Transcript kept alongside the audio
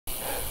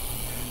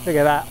Look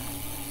at that.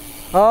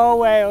 Oh,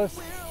 Wales,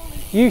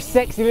 you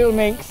sexy little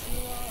minx.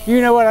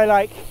 You know what I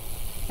like,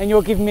 and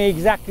you're giving me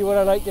exactly what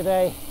I like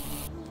today.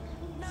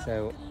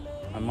 So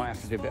I might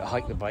have to do a bit of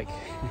hike the bike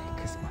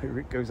because my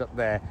route goes up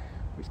there,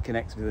 which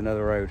connects with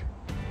another road.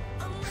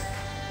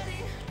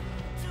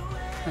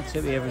 That's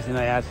certainly everything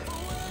I had.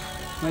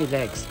 My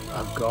legs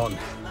are gone.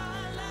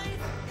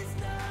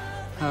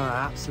 Oh,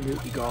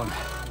 absolutely gone.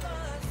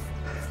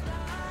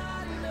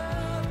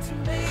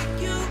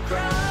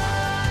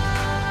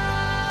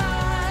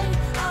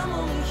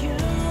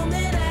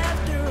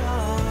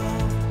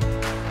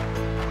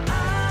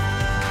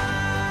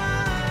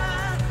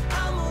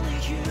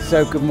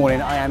 So good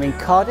morning, I am in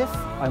Cardiff.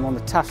 I'm on the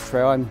Taff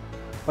Trail. I'm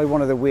by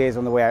one of the weirs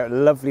on the way out. A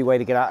lovely way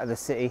to get out of the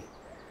city.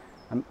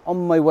 I'm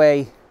on my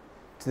way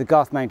to the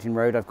Garth Mountain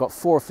Road. I've got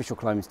 4 official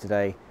climbs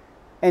today,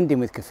 ending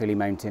with Caerphilly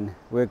Mountain.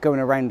 We're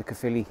going around the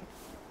Caerphilly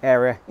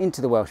area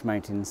into the Welsh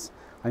mountains.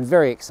 I'm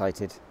very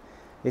excited.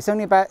 It's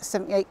only about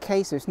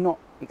 78k, so it's not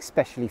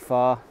especially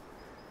far,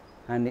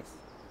 and it's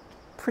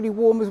pretty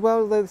warm as well.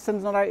 Although the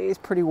sun's not out, it is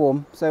pretty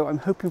warm, so I'm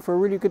hoping for a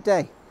really good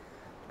day.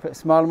 Put a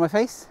smile on my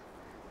face.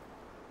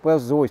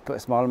 Wales has always put a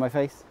smile on my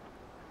face.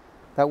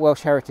 That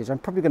Welsh heritage. I'm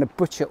probably going to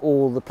butcher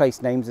all the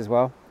place names as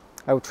well.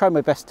 I will try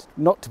my best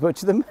not to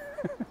butcher them,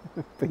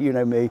 but you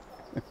know me.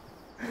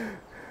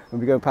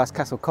 We'll be going past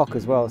Castle Cock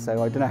as well, so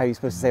I don't know how you're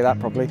supposed to say that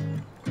properly.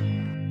 You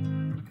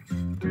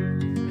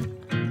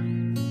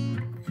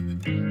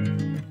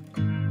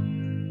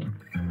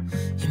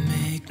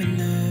make me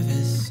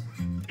nervous.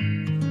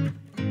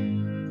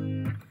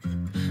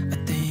 I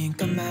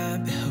think I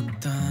might be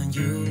hooked on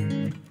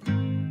you.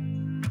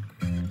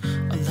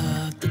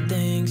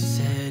 You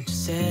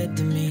said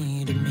to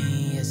me,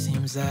 it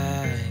seems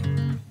like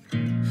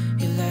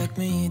you like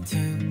me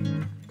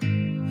too.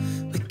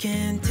 We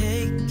can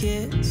take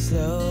it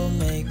slow,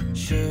 make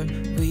sure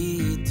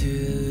we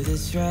do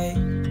this right.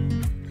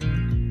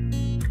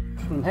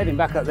 I'm heading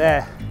back up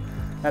there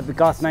at the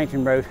Garth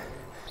Mountain Road,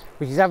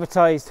 which is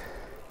advertised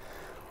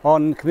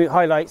on Commute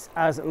Highlights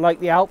as like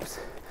the Alps.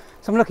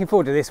 So I'm looking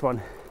forward to this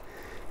one.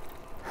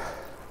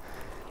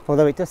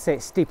 Although it does say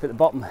it's steep at the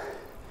bottom,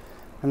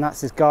 and that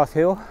says Garth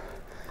Hill.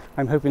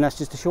 I'm hoping that's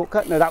just a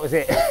shortcut. No, that was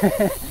it.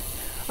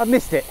 I've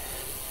missed it.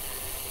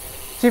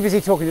 Too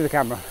busy talking to the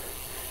camera.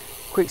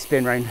 Quick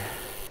spin round.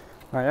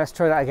 Right, let's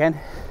try that again.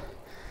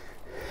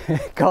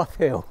 Garth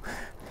Hill,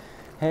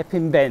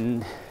 hairpin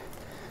bend,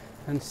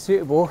 and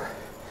suitable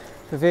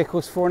for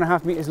vehicles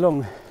 4.5 meters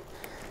long.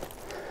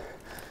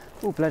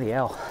 Oh, bloody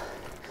hell.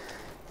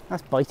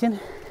 That's biting.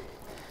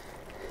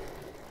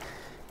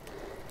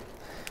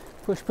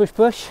 Push, push,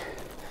 push.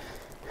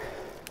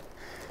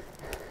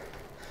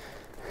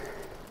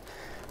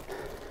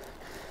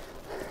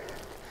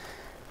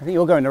 I think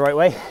you're going the right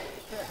way.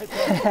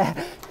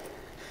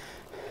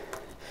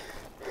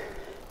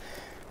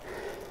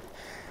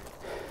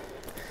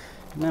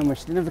 Man, we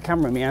didn't have the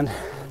camera in my hand.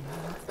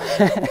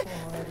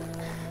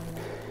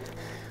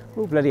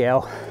 Oh, bloody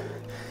hell.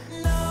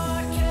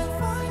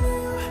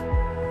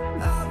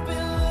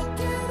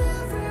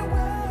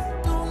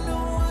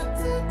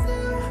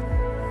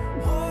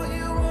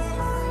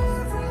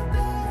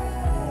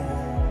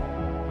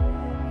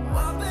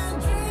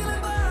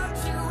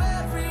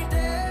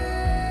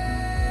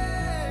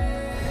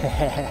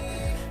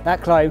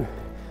 That climb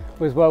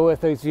was well worth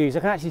those views.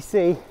 I can actually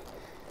see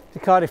the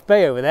Cardiff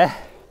Bay over there.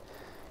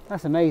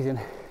 That's amazing.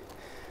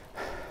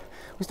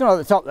 We're still not at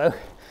the top though.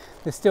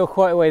 There's still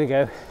quite a way to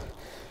go.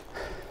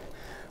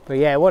 But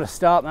yeah, what a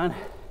start, man.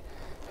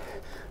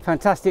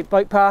 Fantastic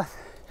bike path,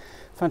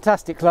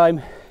 fantastic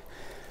climb.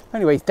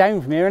 Anyway, it's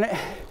down from here, isn't it?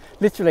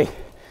 Literally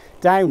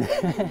down.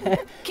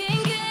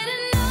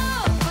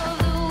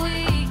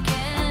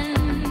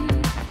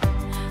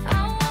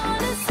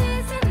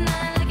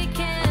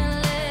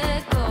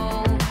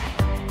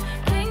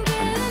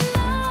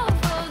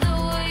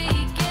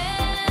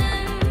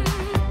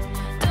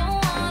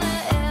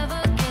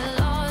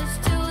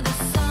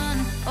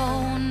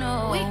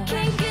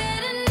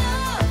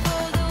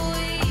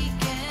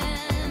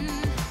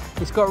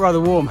 It's got rather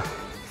warm,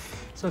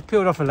 so I've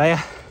peeled off a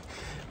layer,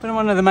 but I'm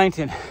on another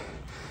mountain.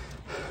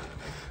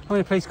 I'm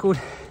in a place called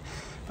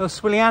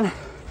Lavalier,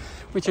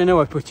 which I know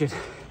I've butchered.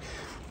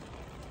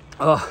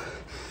 Oh,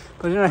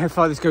 but I don't know how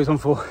far this goes on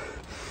for.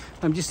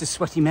 I'm just a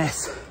sweaty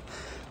mess.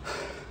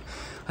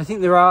 I think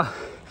there are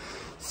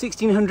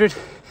 1,600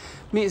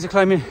 meters of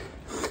climbing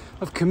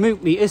of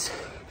commute meters,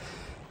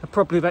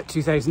 probably about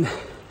 2,000.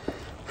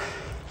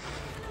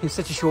 It's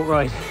such a short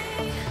ride.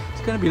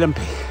 It's going to be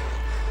lumpy.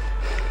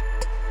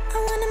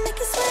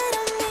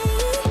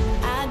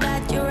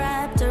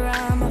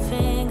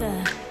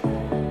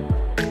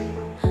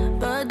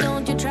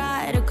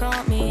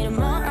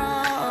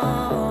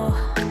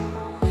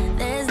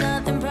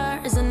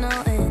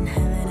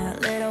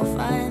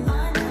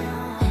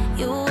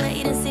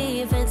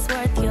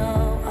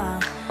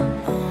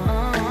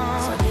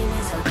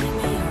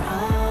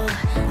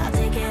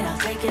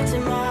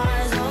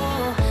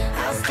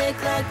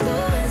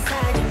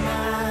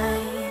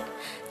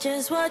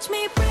 Watch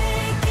me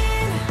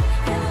breaking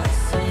your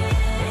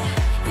sweet.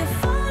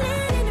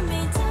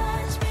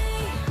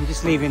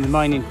 just leaving the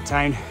mining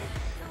town.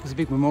 There's a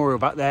big memorial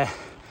back there.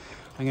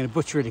 I'm going to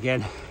butcher it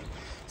again.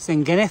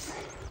 St. Kenneth?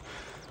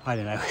 I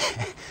don't know.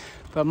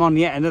 But I'm on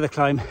yet another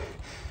climb.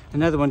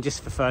 Another one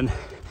just for fun.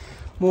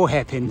 More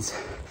hairpins.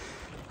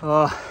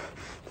 Oh,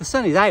 the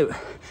sun is out. I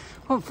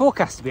wasn't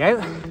forecast to be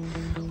out.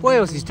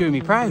 Wales is doing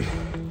me proud.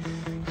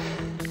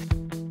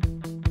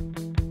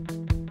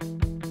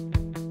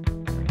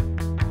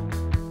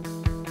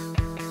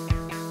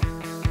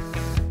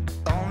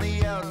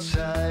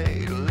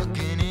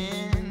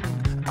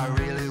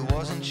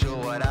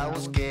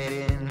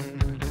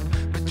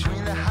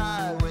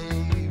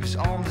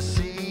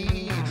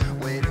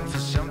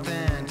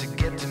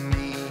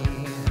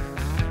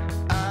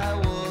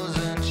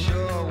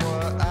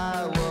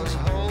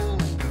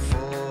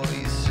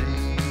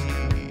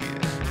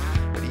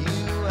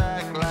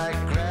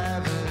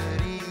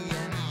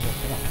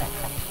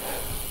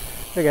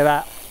 Look at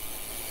that.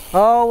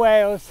 Oh,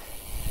 Wales,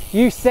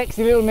 you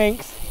sexy little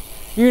minx.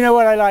 You know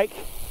what I like,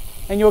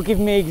 and you're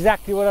giving me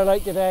exactly what I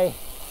like today.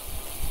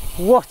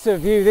 What a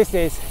view this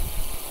is.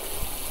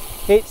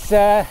 It's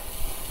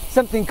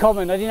something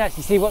common. I didn't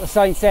actually see what the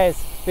sign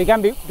says.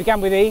 Began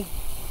with E.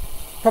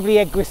 Probably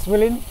egg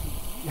swilling.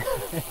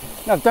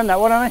 No, I've done that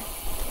one, haven't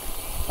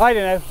I? I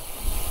don't know.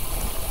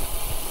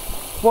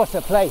 What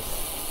a place.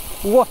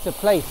 What a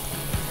place.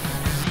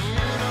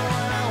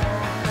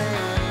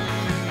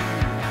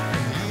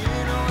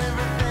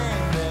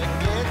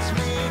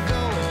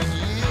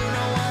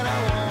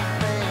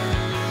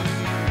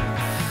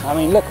 I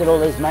mean, look at all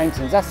those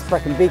mountains. That's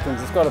freaking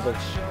beacons, it's got to be.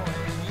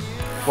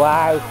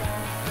 Wow.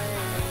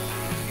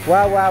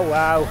 Wow, wow,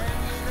 wow.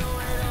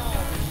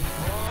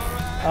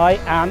 I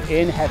am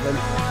in heaven.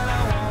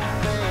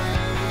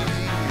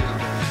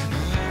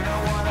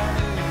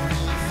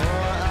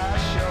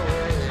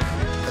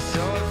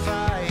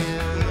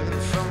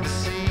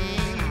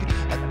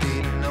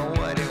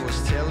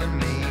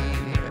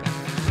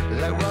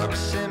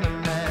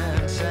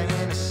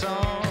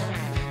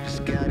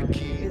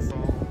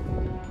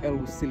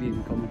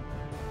 Common.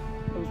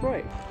 I was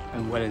right.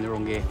 I'm well in the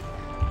wrong gear,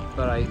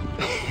 but I'd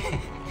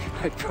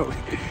probably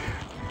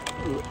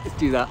let's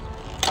do that.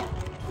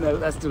 No,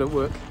 that still don't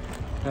work.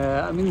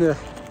 I'm in the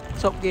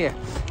top gear.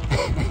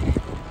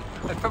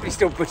 I'd probably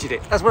still butchered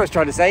it. That's what I was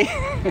trying to say.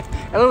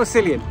 Hello,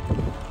 Cillian.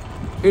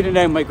 Who'd have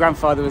known my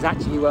grandfather was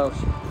actually Welsh?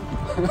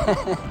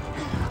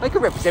 I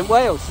could represent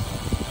Wales.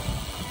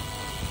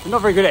 I'm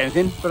not very good at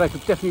anything, but I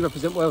could definitely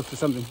represent Wales for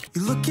something.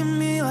 You look at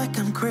me like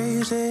I'm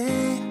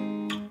crazy.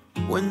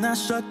 When I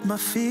shut my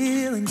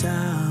feelings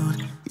out,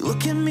 you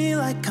look at me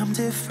like I'm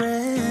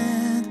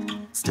different.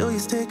 Still you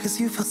stay cause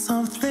you feel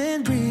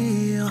something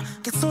real.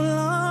 Get so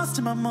lost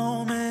in my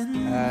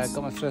moments.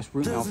 Got my first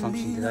route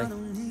malfunction today.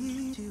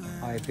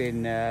 I've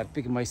been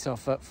bigging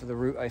myself up for the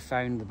route I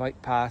found, the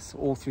bike paths,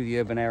 all through the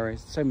urban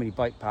areas. So many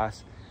bike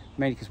paths,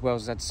 mainly because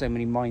Wales has had so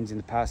many mines in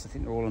the past. I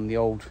think they're all on the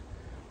old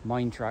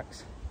mine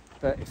tracks.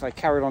 But if I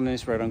carried on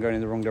this road, I'm going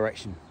in the wrong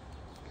direction.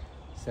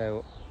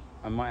 So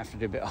I might have to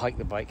do a bit of hike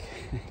the bike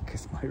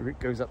because my route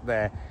goes up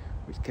there,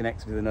 which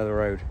connects with another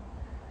road.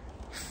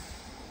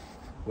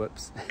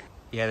 Whoops.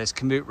 Yeah, there's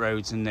commute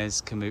roads and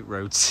there's commute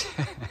roads.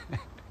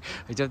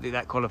 I don't think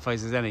that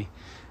qualifies as any.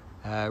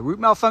 Route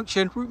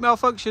malfunction, route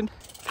malfunction.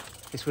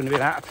 This wouldn't have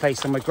been out of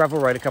place on my gravel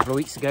ride a couple of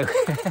weeks ago.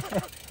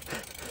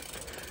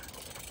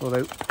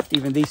 Although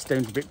even these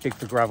stones are a bit big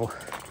for gravel.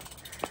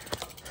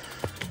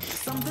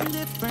 Something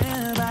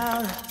different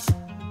about us,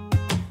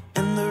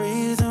 and the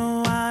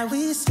reason why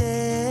we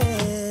stay.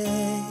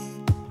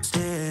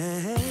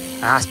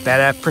 That's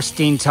better,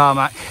 pristine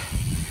tarmac.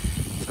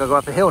 I've got to go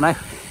up a hill now.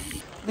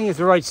 I think if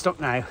the ride stopped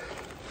now,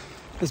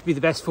 this would be the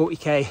best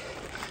 40k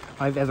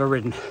I've ever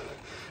ridden.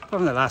 Apart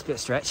from the last bit of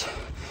stretch.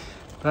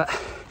 But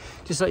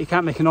just like you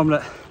can't make an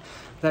omelette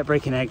without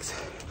breaking eggs,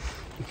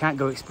 you can't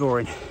go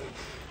exploring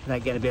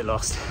without getting a bit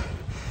lost.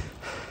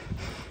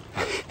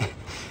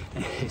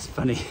 It's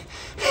funny.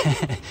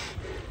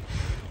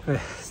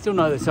 But still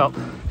not at the top. I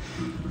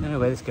don't know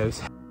where this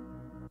goes.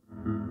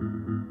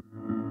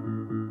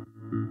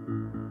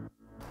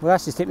 Well,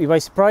 that's just hit me by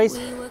surprise.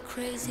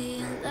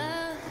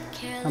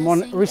 I'm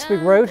on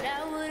Rhyswig Road,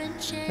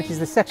 which is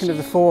the second of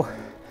the 4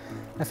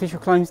 official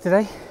climbs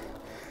today.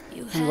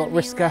 And we've got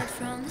Rhysca,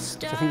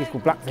 which I think is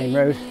called Blackflame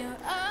Road,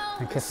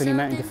 and Caerphilly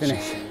Mountain to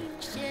finish.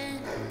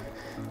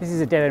 This is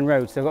a dead end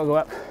road, so I've got to go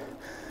up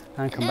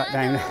and come back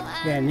down.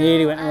 Yeah,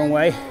 nearly went the wrong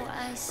way.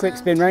 Quick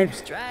spin round,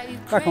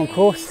 back on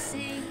course.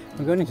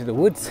 I'm going into the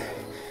woods.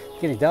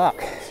 It's getting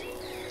dark,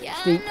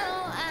 steep.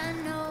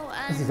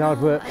 This is hard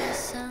work. I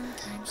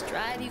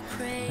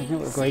don't know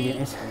what the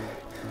gradient is.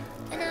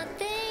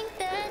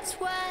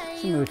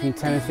 Somewhere between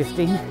 10 and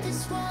 15.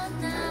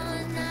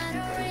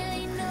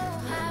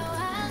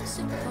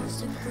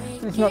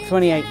 It's not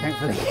 28,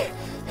 thankfully.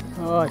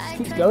 Oh, it just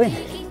keeps going.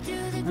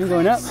 I'm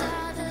going up.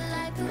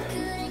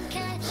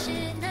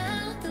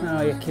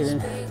 Oh, you're kidding.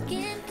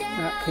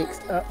 That kicks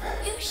up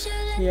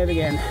yet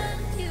again.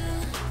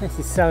 This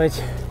is savage.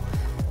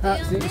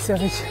 Absolutely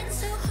savage.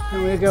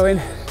 And we're going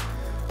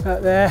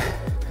up there.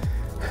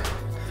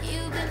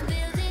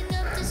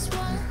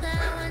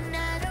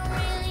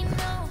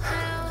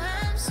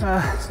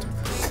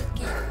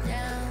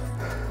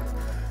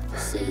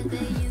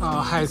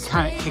 Oh, how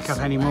can it kick up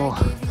anymore?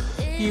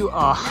 You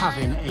are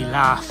having a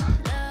laugh.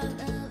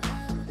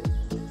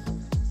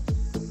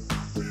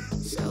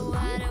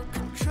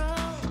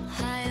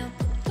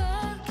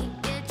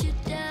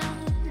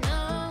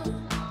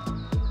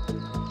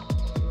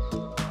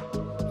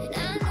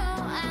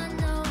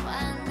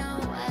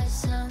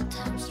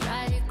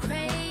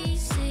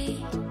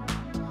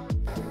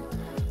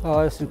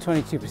 Oh, there's some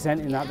 22%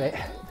 in that bit.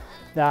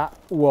 That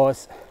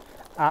was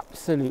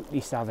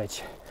absolutely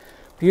savage.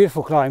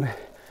 Beautiful climb.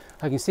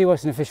 I can see why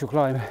it's an official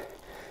climb.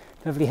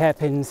 Lovely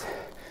hairpins,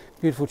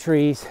 beautiful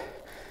trees,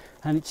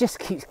 and it just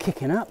keeps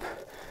kicking up.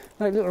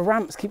 Like little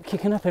ramps keep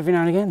kicking up every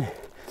now and again.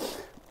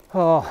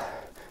 Oh,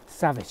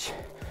 savage.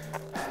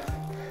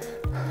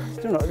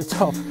 Still not at the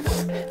top.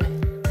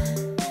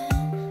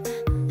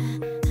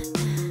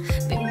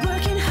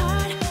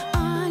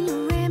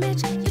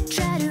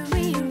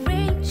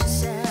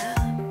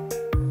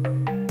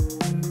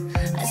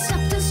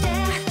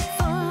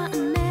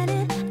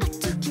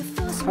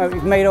 Right,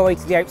 we've made our way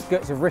to the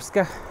outskirts of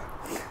Risca.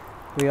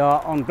 We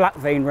are on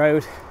Blackvane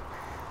Road.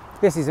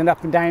 This is an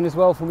up and down as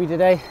well for me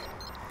today,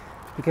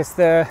 because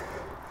the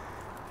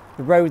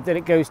road that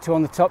it goes to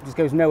on the top just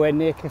goes nowhere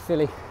near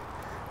Caerphilly,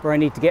 where I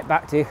need to get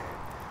back to. So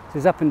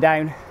it's up and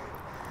down,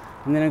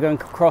 and then I'm going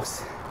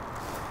across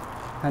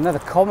another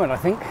common, I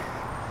think.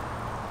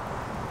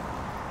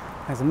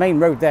 There's a main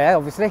road there,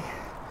 obviously,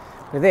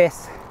 but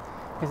this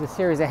is a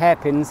series of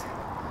hairpins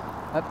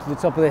up to the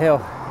top of the hill.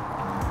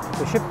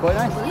 So it should be quite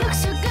nice. You look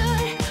so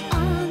good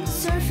on the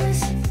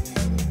surface.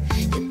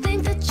 You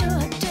think that you're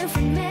a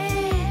different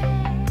man.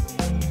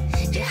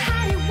 You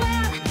hide it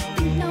well,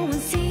 think no one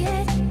see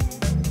it.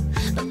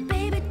 But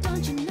baby,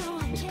 don't you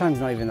know This climb's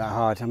not even that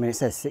hard. I mean, it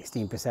says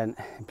 16%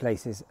 in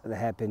places at the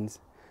hairpins.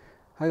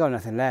 I got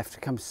nothing left.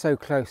 It comes so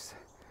close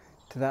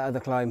to that other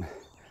climb.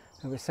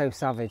 It was so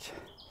savage.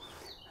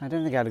 I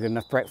don't think I had a good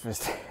enough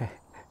breakfast.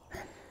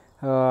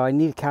 Oh, I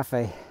need a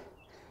cafe.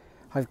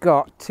 I've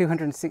got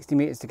 260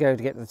 metres to go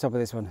to get to the top of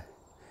this one.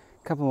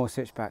 A couple more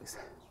switchbacks.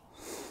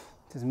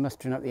 Just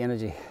mustering up the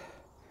energy.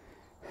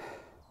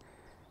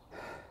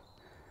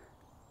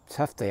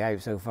 Tough day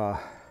out so far.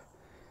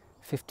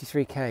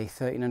 53k,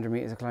 1300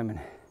 metres of climbing.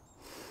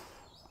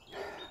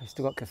 I've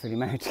still got Caerphilly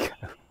Mountain to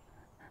go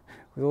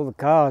with all the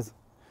cars.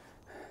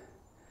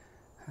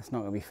 That's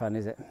not going to be fun,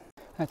 is it?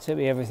 That took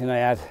me everything I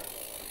had.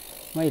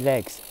 My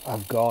legs are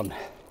gone.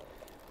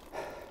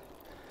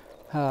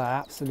 Oh,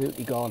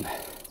 absolutely gone.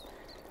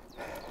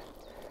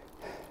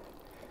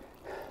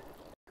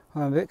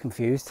 Well, I'm a bit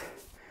confused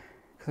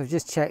because I've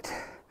just checked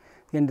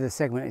the end of the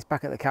segment. It's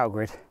back at the cattle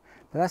grid,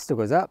 but that still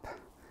goes up.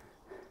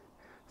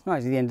 It's not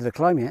actually the end of the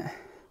climb yet,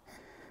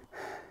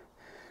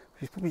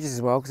 which is probably just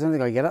as well because I don't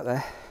think I can get up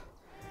there.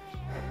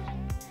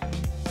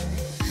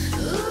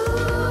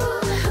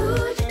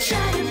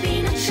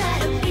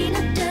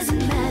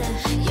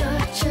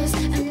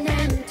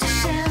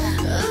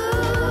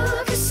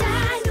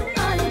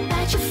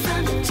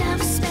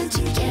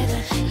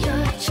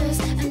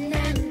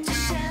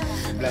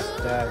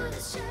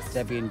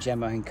 Debbie and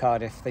Gemma in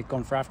Cardiff, they've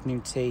gone for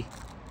afternoon tea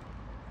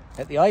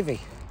at the Ivy.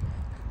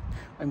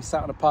 I'm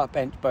sat on a park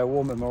bench by a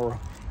war memorial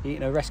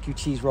eating a rescue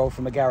cheese roll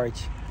from a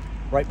garage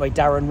right by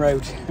Darren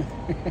Road.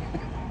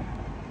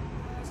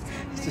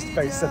 It's just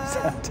very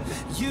sad.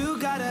 You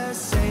gotta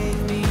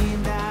save me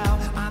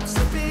now. I'm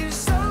slipping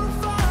so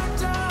far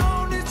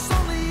down. It's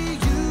only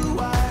you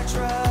I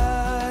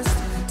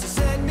trust to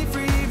set me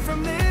free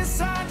from this.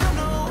 I don't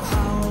know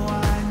how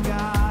I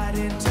got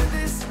into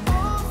this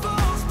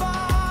awful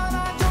spot.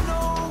 I don't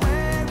know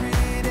where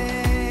it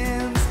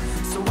ends,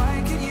 so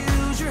I can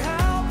use your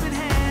helping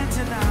hand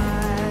tonight.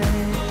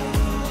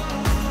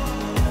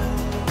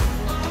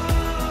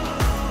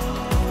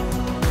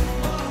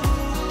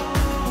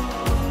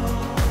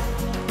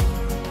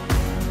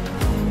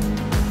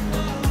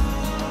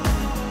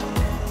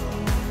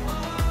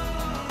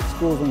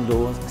 Scores on the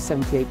doors,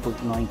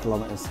 78.9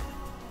 kilometres,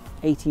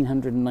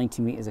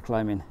 1890 metres of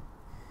climbing.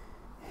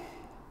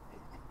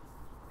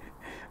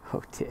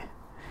 Oh dear,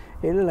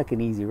 it looked like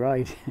an easy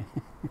ride.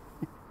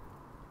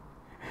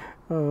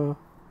 Oh.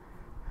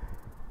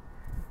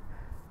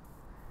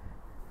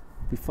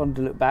 Be fun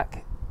to look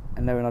back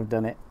and knowing I've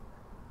done it.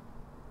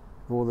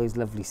 With all those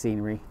lovely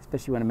scenery,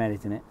 especially when I'm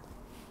editing it.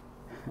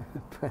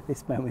 But at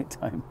this moment in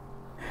time,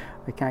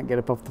 I can't get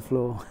up off the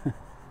floor.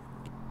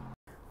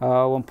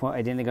 At one point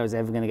I didn't think I was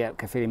ever going to get up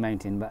Caerphilly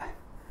Mountain, but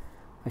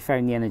I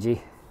found the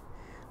energy.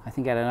 I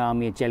think I had an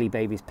army of jelly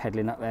babies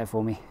pedalling up there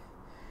for me.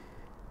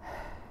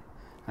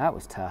 That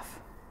was tough.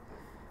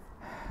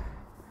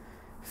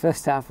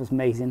 First half was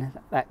amazing.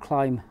 That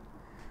climb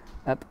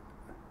up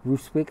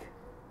Rwswig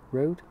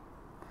Road,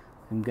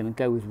 I'm going to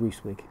go with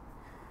Rwswig.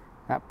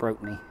 That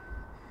broke me.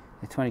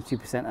 The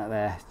 22% out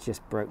there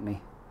just broke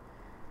me.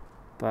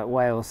 But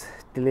Wales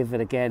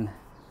delivered again.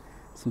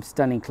 Some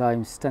stunning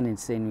climbs, stunning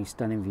scenery,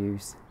 stunning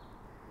views.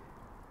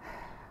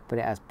 But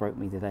it has broke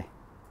me today.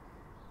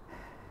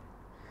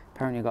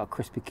 Apparently I've got a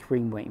Krispy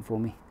Kreme waiting for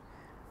me.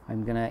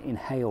 I'm going to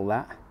inhale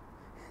that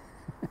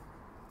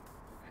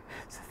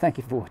So thank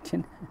you for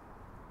watching.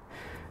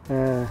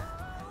 Don't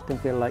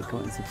forget to like,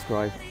 comment and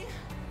subscribe.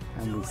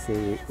 And we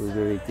see we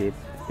really did.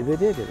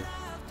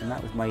 And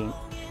that was my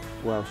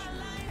Welsh.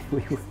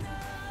 We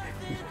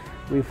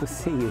will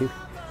see you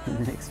in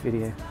the next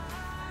video.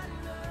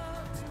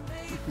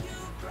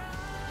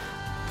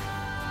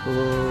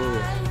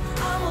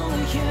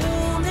 Oh.